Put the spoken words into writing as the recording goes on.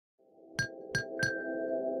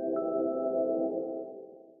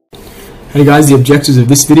Hey guys, the objectives of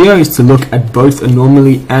this video is to look at both a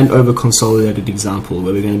normally and over consolidated example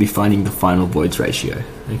where we're going to be finding the final voids ratio.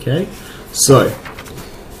 Okay, so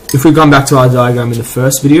if we come back to our diagram in the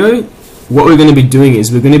first video, what we're going to be doing is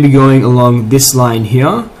we're going to be going along this line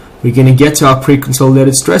here. We're going to get to our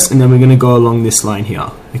pre-consolidated stress and then we're going to go along this line here.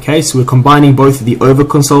 Okay, so we're combining both the over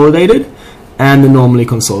consolidated and the normally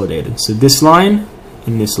consolidated. So this line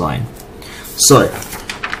and this line. So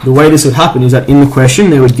the way this would happen is that in the question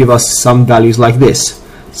they would give us some values like this: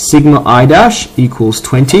 sigma I dash equals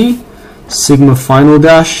 20, sigma final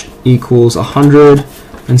dash equals 100,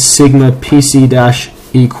 and sigma PC dash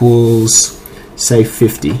equals, say,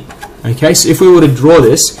 50. Okay, so if we were to draw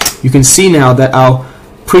this, you can see now that our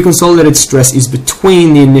pre-consolidated stress is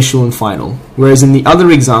between the initial and final, whereas in the other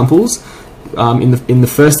examples, in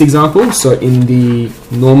the first example, so in the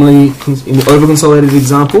over consolidated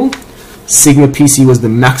example, sigma PC was the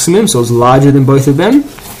maximum, so it was larger than both of them.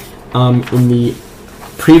 In the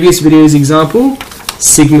previous video's example,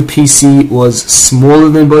 sigma PC was smaller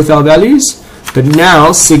than both our values, but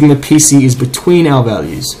now sigma PC is between our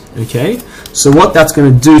values. Okay, so what that's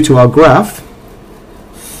going to do to our graph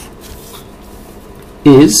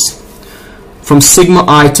is from sigma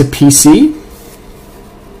I to PC,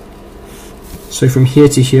 so from here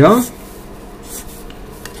to here,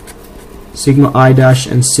 sigma I dash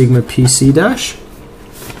and sigma PC dash.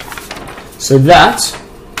 So that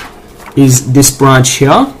is this branch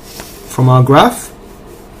here from our graph.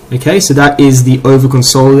 Okay, so that is the over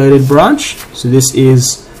consolidated branch. So this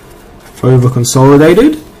is over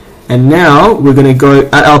consolidated, and now we're going to go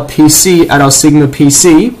at our PC, at our sigma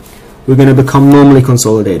PC, we're going to become normally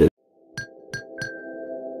consolidated.